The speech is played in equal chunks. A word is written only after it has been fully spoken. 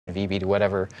VB to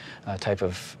whatever type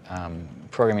of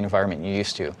programming environment you're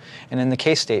used to. And in the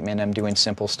case statement, I'm doing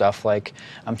simple stuff like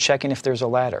I'm checking if there's a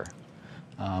ladder.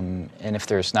 And if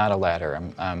there's not a ladder,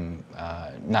 I'm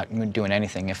not doing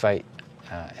anything.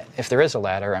 If there is a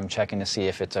ladder, I'm checking to see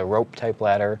if it's a rope type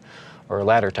ladder or a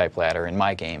ladder type ladder in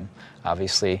my game,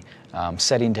 obviously.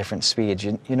 Setting different speeds.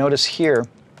 You notice here,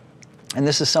 and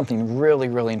this is something really,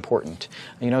 really important.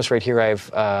 You notice right here I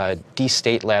have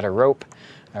D-state ladder rope,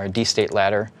 or D-state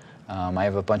ladder. I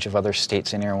have a bunch of other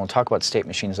states in here, and we'll talk about state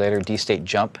machines later. D-state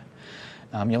jump.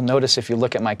 You'll notice if you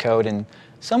look at my code, and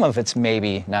some of it's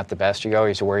maybe not the best. You're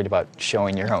always worried about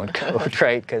showing your own code,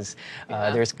 right? Because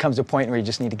there comes a point where you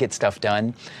just need to get stuff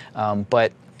done.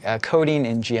 But coding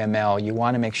in GML, you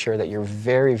want to make sure that you're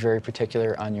very, very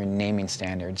particular on your naming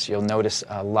standards. You'll notice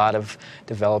a lot of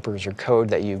developers or code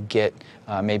that you get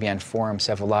maybe on forums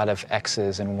have a lot of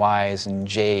X's and Y's and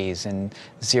J's and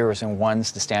zeros and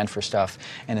ones to stand for stuff.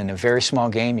 And in a very small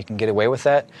game, you can get away with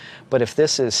that. But if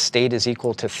this is state is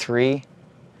equal to 3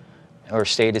 or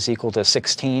state is equal to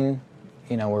 16,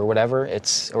 or whatever,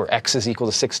 or X is equal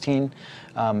to 16,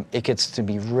 it gets to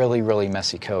be really, really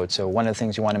messy code. So one of the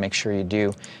things you want to make sure you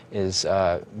do is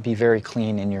be very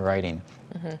clean in your writing.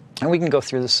 Mm-hmm. And we can go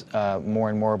through this more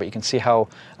and more, but you can see how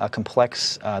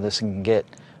complex this can get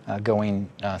going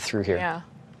through here. Yeah.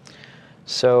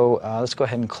 So let's go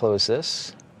ahead and close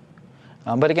this.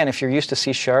 But again, if you're used to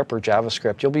C# or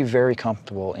JavaScript, you'll be very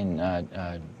comfortable in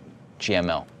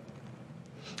GML.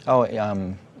 Oh,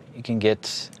 you can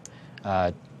get...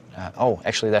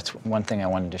 actually, that's one thing I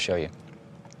wanted to show you.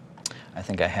 I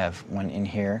think I have one in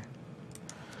here.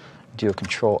 Do a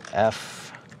Control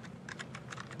F.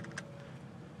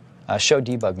 Show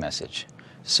debug message.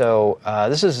 So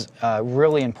this is a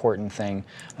really important thing.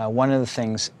 One of the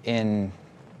things in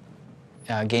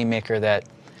GameMaker that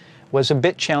was a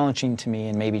bit challenging to me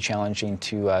and maybe challenging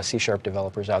to C#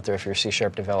 developers out there if you're a C#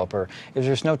 developer is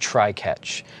there's no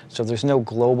try-catch. So there's no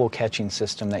global catching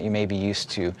system that you may be used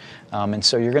to. And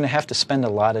so you're going to have to spend a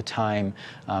lot of time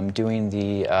doing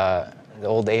the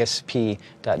old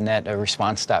ASP.NET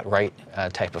response.write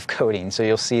type of coding. So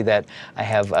you'll see that I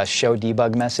have a show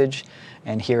debug message,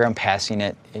 and here I'm passing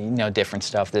it, different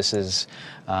stuff. This is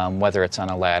whether it's on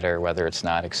a ladder, whether it's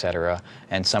not, etc.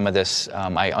 And some of this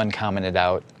I uncommented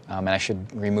out, and I actually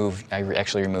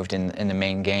removed in the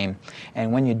main game.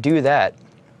 And when you do that,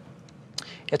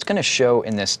 it's going to show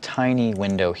in this tiny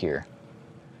window here.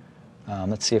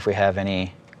 Let's see if we have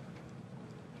any.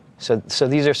 So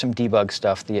these are some debug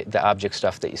stuff, the object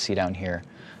stuff that you see down here.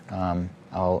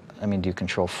 Let me do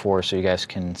Control 4 so you guys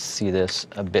can see this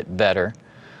a bit better.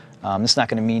 This is not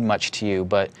going to mean much to you,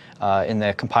 but in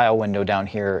the compile window down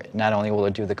here, not only will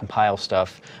it do the compile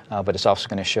stuff, but it's also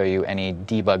going to show you any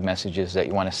debug messages that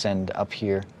you want to send up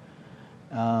here.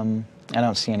 I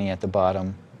don't see any at the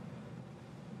bottom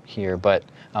here, but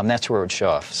that's where it would show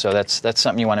off. So that's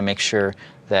something you want to make sure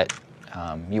that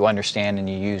you understand and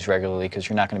you use regularly, because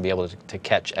you're not going to be able to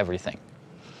catch everything.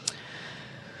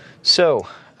 So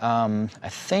I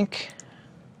think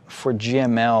for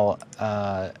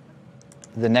GML,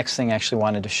 the next thing I actually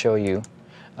wanted to show you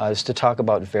is to talk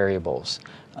about variables.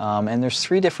 And there's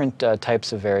 3 different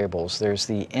types of variables. There's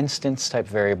the instance type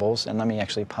variables, and let me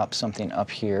actually pop something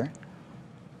up here.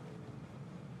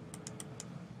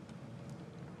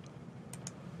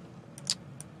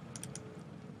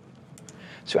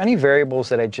 So any variables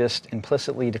that I just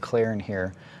implicitly declare in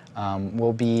here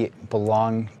will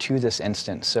belong to this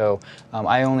instance. So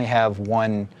I only have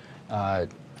one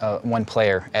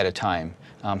player at a time.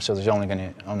 So there's only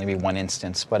going to be one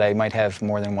instance, but I might have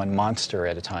more than one monster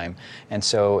at a time. And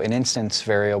so an instance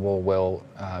variable will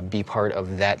be part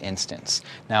of that instance.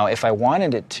 Now, if I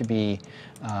wanted it to be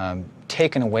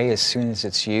taken away as soon as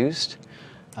it's used,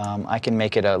 I can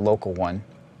make it a local one.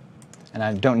 And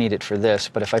I don't need it for this,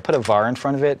 but if I put a var in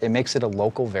front of it, it makes it a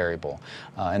local variable.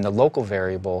 And the local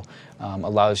variable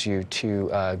allows you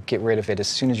to get rid of it as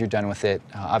soon as you're done with it.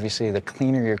 Obviously, the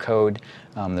cleaner your code,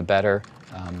 the better.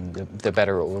 The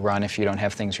better it will run if you don't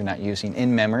have things you're not using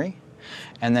in memory.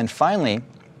 And then finally,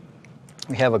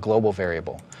 we have a global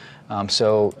variable.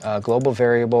 So a global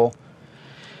variable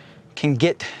can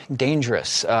get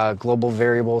dangerous. Global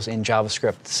variables in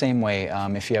JavaScript, the same way.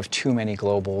 If you have too many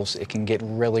globals, it can get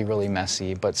really, really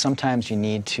messy. But sometimes you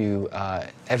need to,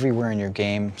 everywhere in your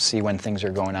game, see when things are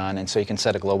going on. And so you can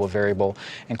set a global variable.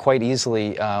 And quite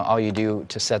easily, all you do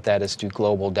to set that is do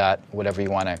global dot whatever you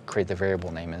want to create the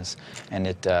variable name is. And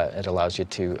it allows you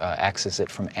to access it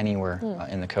from anywhere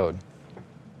in the code.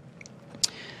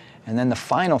 And then the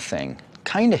final thing,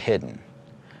 kind of hidden.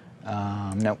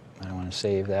 Nope, I don't want to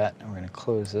save that. We're going to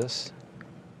close this.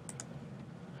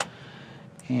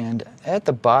 And at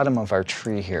the bottom of our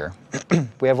tree here,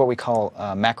 we have what we call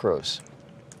macros.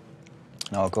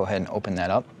 And I'll go ahead and open that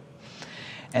up.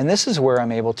 And this is where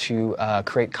I'm able to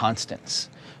create constants.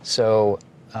 So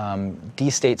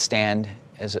dstate stand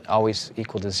is always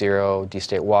equal to 0,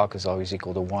 dstate walk is always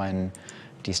equal to 1,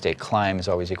 dstate climb is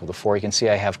always equal to 4. You can see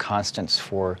I have constants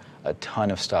for a ton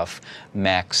of stuff.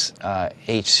 Max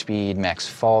H speed, max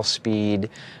fall speed,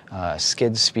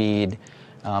 skid speed.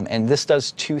 And this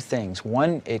does two things.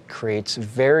 One, it creates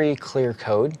very clear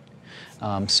code.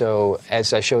 So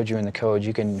as I showed you in the code,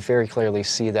 you can very clearly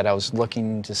see that I was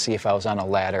looking to see if I was on a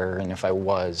ladder, and if I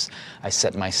was, I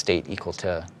set my state equal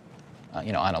to,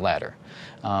 on a ladder.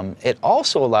 It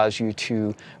also allows you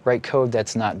to write code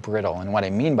that's not brittle, and what I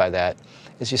mean by that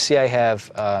is you see I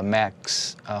have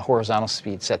max horizontal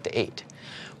speed set to 8.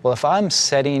 Well, if I'm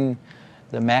setting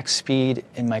the max speed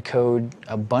in my code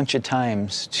a bunch of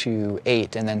times to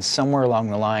 8, and then somewhere along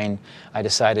the line I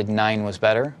decided 9 was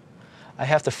better, I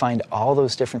have to find all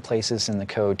those different places in the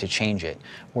code to change it.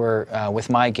 Where with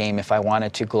my game, if I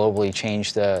wanted to globally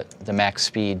change the max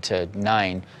speed to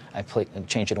 9, I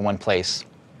change it in one place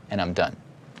and I'm done.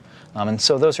 And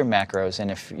so those are macros, and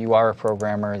if you are a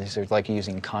programmer, these are like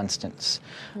using constants.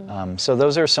 So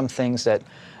those are some things that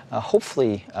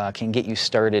hopefully can get you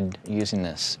started using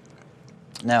this.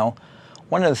 Now,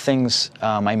 one of the things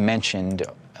I mentioned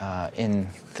in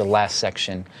the last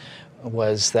section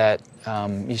was that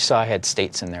you saw I had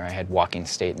states in there. I had walking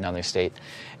state, another state.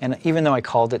 And even though I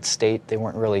called it state, they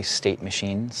weren't really state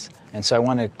machines. And so I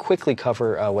want to quickly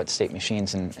cover what state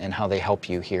machines and how they help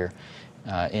you here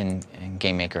in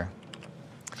GameMaker.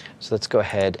 So let's go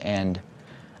ahead, and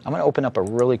I'm going to open up a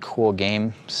really cool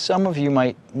game. Some of you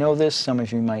might know this, some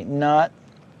of you might not.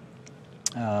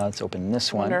 Let's open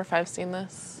this one. I wonder if I've seen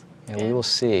this. Yeah, we will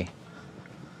see.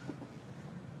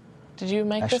 Did you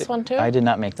make this one too? I did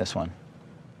not make this one.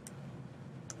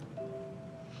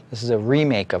 This is a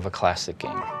remake of a classic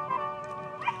game.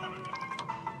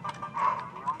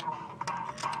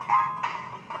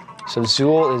 So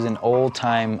Zool is an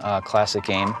old-time classic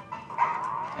game,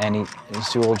 and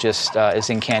Zool just is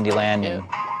in Candyland,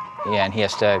 and he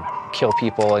has to kill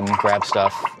people and grab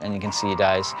stuff, and you can see he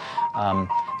dies. The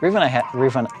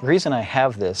reason I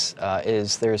have this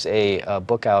is there's a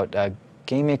book out,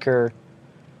 GameMaker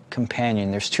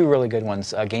Companion. There's two really good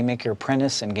ones, GameMaker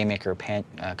Apprentice and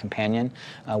GameMaker Companion.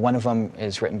 One of them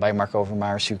is written by Mark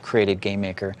Overmars, who created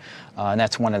GameMaker, and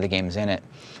that's one of the games in it.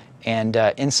 And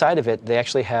inside of it, they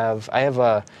actually I have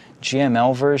a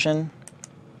GML version,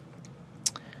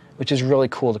 which is really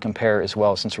cool to compare as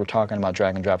well, since we're talking about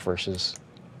drag and drop versus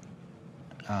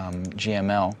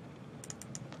GML.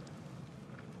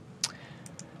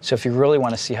 So if you really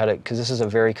want to see how to, because this is a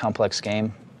very complex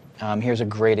game, here's a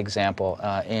great example.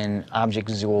 In Object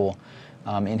Zool,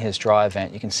 in his draw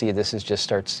event, you can see this just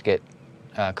starts to get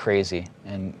crazy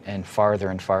and farther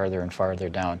and farther and farther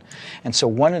down. And so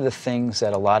one of the things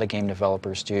that a lot of game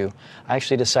developers do, I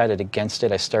actually decided against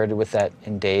it. I started with that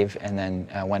in Dave and then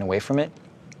went away from it,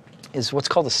 is what's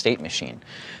called a state machine.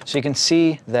 So you can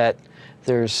see that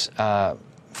there's 5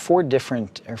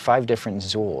 different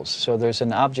Zools. So there's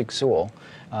an object Zool,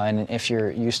 and if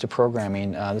you're used to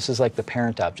programming, this is like the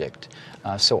parent object.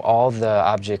 So all the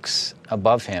objects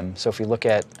above him, so if you look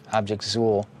at object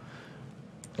Zool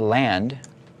land,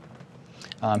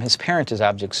 his parent is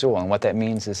object Zool, and what that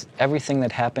means is everything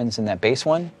that happens in that base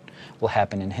one will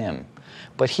happen in him.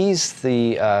 But he's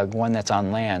the one that's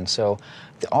on land, so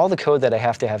all the code that I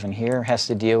have to have in here has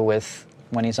to deal with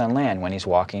when he's on land, when he's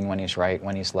walking, when he's right,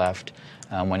 when he's left,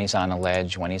 when he's on a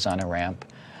ledge, when he's on a ramp.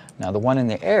 Now the one in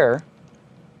the air,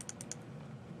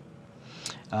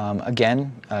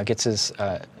 again, gets his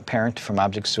parent from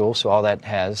object Zool, so all that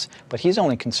has, but he's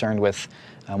only concerned with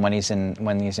when he's in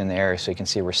the air. So you can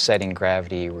see we're setting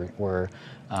gravity, we're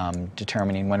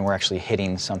determining when we're actually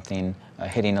hitting something,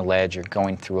 hitting a ledge or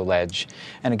going through a ledge.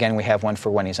 And again, we have one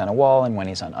for when he's on a wall and when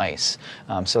he's on ice.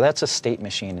 So that's a state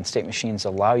machine, and state machines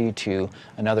allow you to,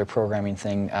 another programming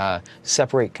thing,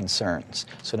 separate concerns.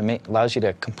 So allows you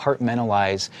to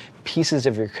compartmentalize pieces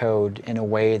of your code in a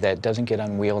way that doesn't get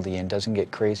unwieldy and doesn't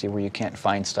get crazy where you can't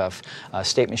find stuff.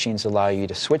 State machines allow you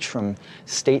to switch from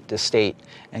state to state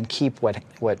and keep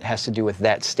what has to do with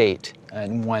that state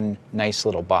in one nice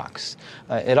little box.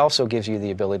 It also gives you the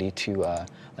ability to,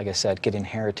 like I said, get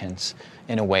inheritance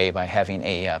in a way by having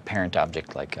a parent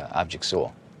object like Object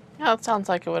Zool. Yeah, it sounds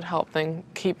like it would help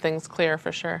keep things clear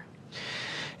for sure.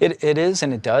 It is,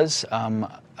 and it does.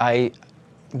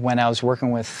 When I was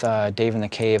working with Dave in the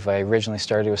Cave, I originally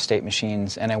started with state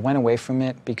machines, and I went away from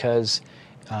it because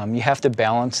you have to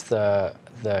balance the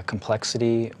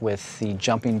complexity with the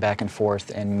jumping back and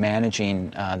forth and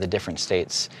managing the different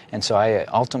states. And so I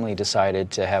ultimately decided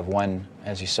to have one,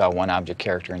 as you saw, one object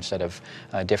character instead of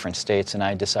different states, and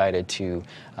I decided to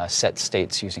set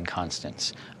states using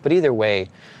constants. But either way,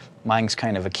 mine's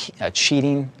kind of a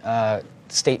cheating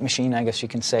state machine, I guess you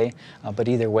can say, but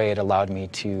either way it allowed me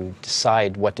to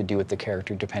decide what to do with the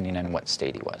character depending on what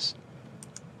state he was.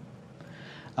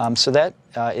 So that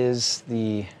is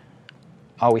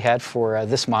all we had for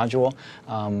this module.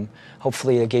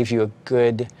 Hopefully it gave you a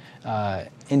good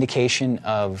indication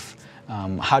of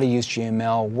how to use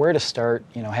GML, where to start,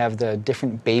 have the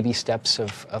different baby steps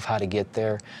of how to get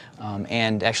there,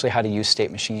 and actually how to use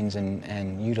state machines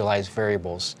and utilize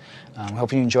variables. I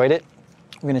hope you enjoyed it.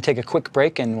 We're going to take a quick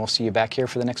break and we'll see you back here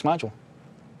for the next module.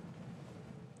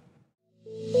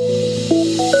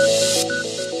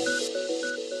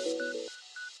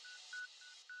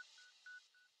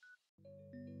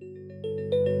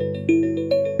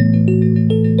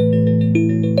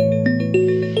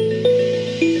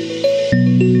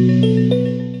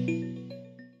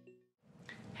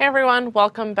 Hey everyone,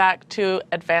 welcome back to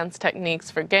Advanced Techniques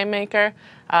for GameMaker.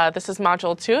 This is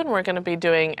Module 2 and we're going to be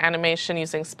doing animation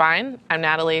using Spine. I'm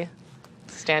Natalie.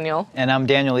 It's Daniel. And I'm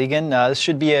Daniel Egan. This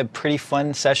should be a pretty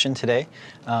fun session today.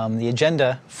 The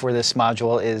agenda for this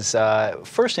module is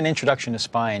first an introduction to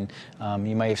Spine.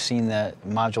 You might have seen the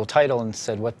module title and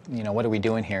said, what are we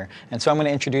doing here? And so I'm going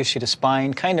to introduce you to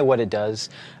Spine, kind of what it does.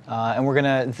 And we're going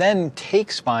to then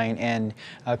take Spine and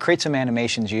create some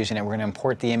animations using it. We're going to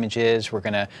import the images, we're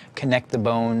going to connect the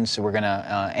bones, we're going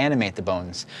to animate the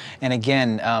bones. And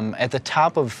again, at the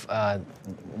top of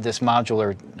this module,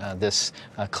 or this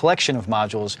collection of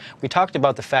modules, we talked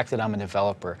about the fact that I'm a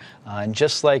developer. And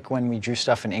just like when we drew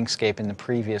stuff in Inkscape in the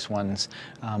previous ones,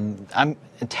 I'm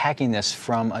attacking this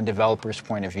from a developer's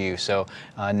point of view, so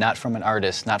not from an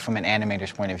artist, not from an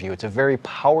animator's point of view. It's a very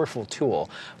powerful tool,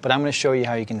 but I'm going to show you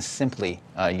how you can simply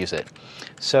use it.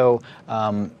 So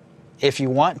if you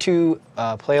want to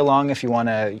play along, if you want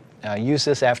to use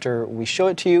this after we show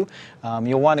it to you,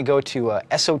 you'll want to go to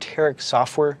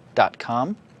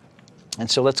esotericsoftware.com. And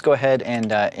so let's go ahead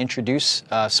and introduce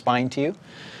Spine to you.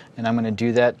 And I'm going to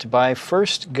do that by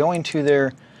first going to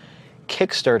their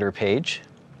Kickstarter page.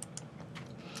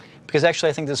 Because actually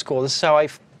I think this is cool. This is how I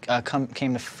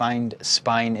came to find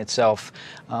Spine itself.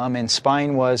 And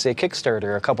Spine was a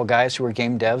Kickstarter. A couple guys who were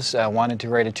game devs wanted to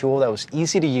write a tool that was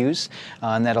easy to use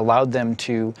and that allowed them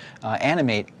to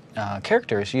animate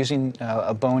characters using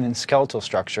a bone and skeletal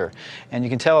structure. And you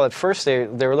can tell at first they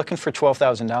were looking for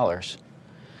 $12,000.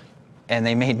 And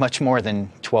they made much more than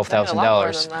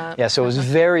 $12,000. Yeah, so it was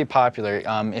very popular.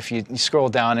 If you scroll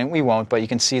down, and we won't, but you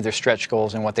can see their stretch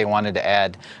goals and what they wanted to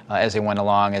add as they went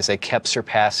along, as they kept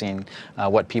surpassing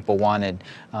what people wanted.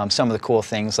 Some of the cool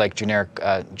things like generic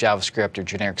JavaScript or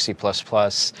generic C++.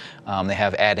 They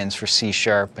have add-ins for C#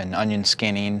 and onion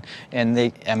skinning, and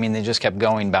they just kept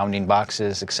going, bounding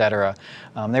boxes, etc.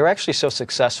 They were actually so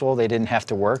successful they didn't have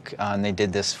to work, and they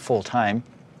did this full time.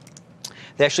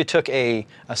 They actually took a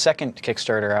second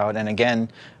Kickstarter out and again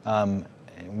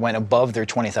went above their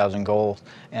 20,000 goal.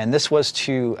 And this was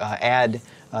to add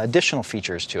additional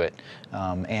features to it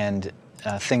and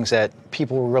things that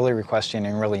people were really requesting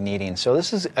and really needing. So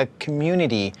this is a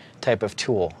community type of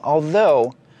tool,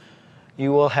 although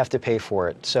you will have to pay for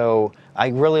it. So I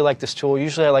really like this tool.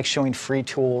 Usually I like showing free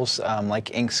tools like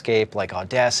Inkscape, like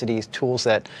Audacity, tools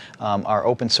that are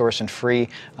open source and free.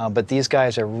 But these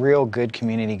guys are real good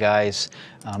community guys.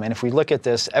 And if we look at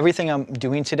this, everything I'm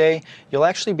doing today, you'll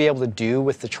actually be able to do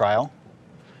with the trial.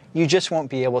 You just won't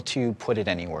be able to put it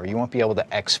anywhere. You won't be able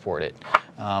to export it.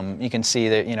 You can see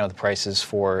that the prices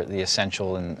for the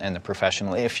essential and the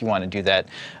professional if you want to do that.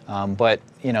 But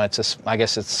I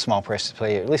guess it's a small price to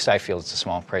pay. At least I feel it's a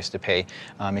small price to pay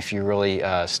if you really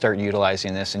start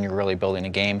utilizing this and you're really building a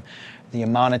game. The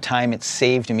amount of time it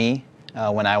saved me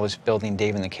when I was building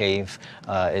Dave in the Cave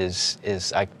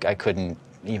I couldn't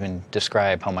even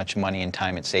describe how much money and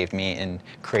time it saved me in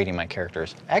creating my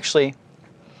characters. Actually,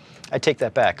 I take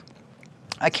that back.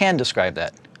 I can describe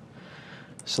that.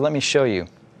 So let me show you.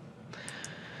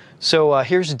 So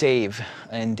here's Dave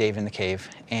in Dave in the Cave,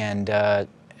 and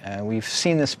we've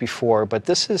seen this before, but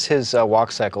this is his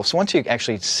walk cycle. So once you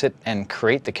actually sit and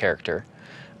create the character,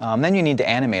 then you need to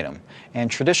animate them. And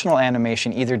traditional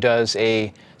animation either does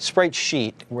a sprite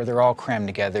sheet where they're all crammed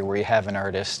together, where you have an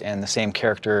artist and the same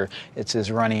character, it's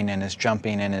his running and his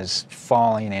jumping and his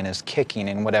falling and his kicking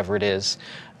and whatever it is.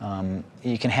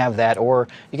 You can have that, or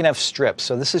you can have strips.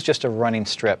 So this is just a running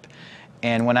strip.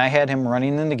 And when I had him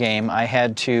running in the game, I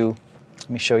had to, let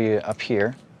me show you up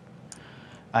here.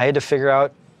 I had to figure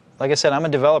out, like I said, I'm a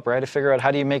developer. I had to figure out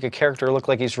how do you make a character look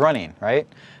like he's running, right?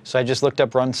 So I just looked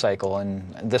up run cycle,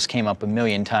 and this came up a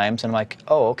million times, and I'm like,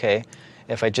 oh, okay.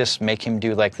 If I just make him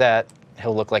do like that,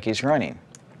 he'll look like he's running.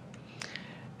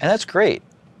 And that's great,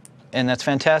 and that's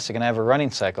fantastic, and I have a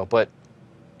running cycle, but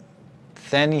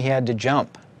then he had to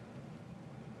jump.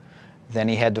 Then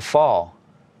he had to fall.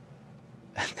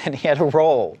 Then he had to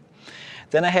roll.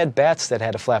 Then I had bats that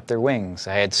had to flap their wings.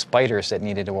 I had spiders that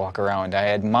needed to walk around. I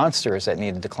had monsters that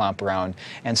needed to clomp around.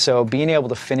 And so being able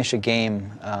to finish a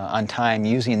game on time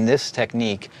using this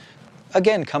technique,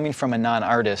 again, coming from a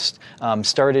non-artist,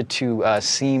 started to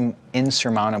seem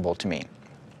insurmountable to me.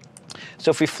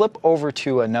 So if we flip over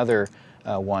to another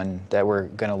one that we're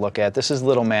going to look at, this is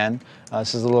Little Man.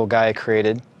 This is the little guy I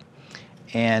created.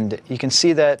 And you can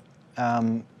see that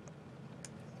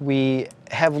we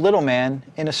have Little Man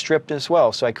in a strip as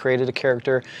well. So I created a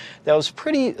character that was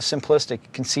pretty simplistic. You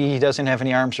can see he doesn't have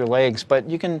any arms or legs, but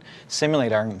you can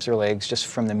simulate arms or legs just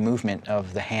from the movement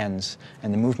of the hands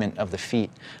and the movement of the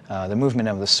feet, the movement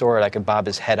of the sword. I could bob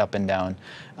his head up and down.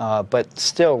 But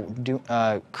still,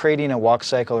 creating a walk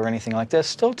cycle or anything like this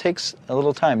still takes a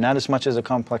little time. Not as much as a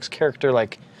complex character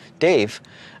like Dave,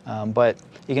 but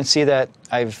you can see that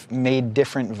I've made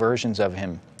different versions of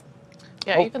him.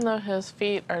 Yeah, even though his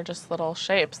feet are just little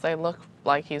shapes, they look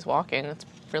like he's walking. It's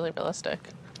really realistic.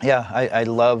 Yeah, I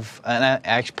love, and I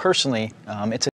actually personally, it's a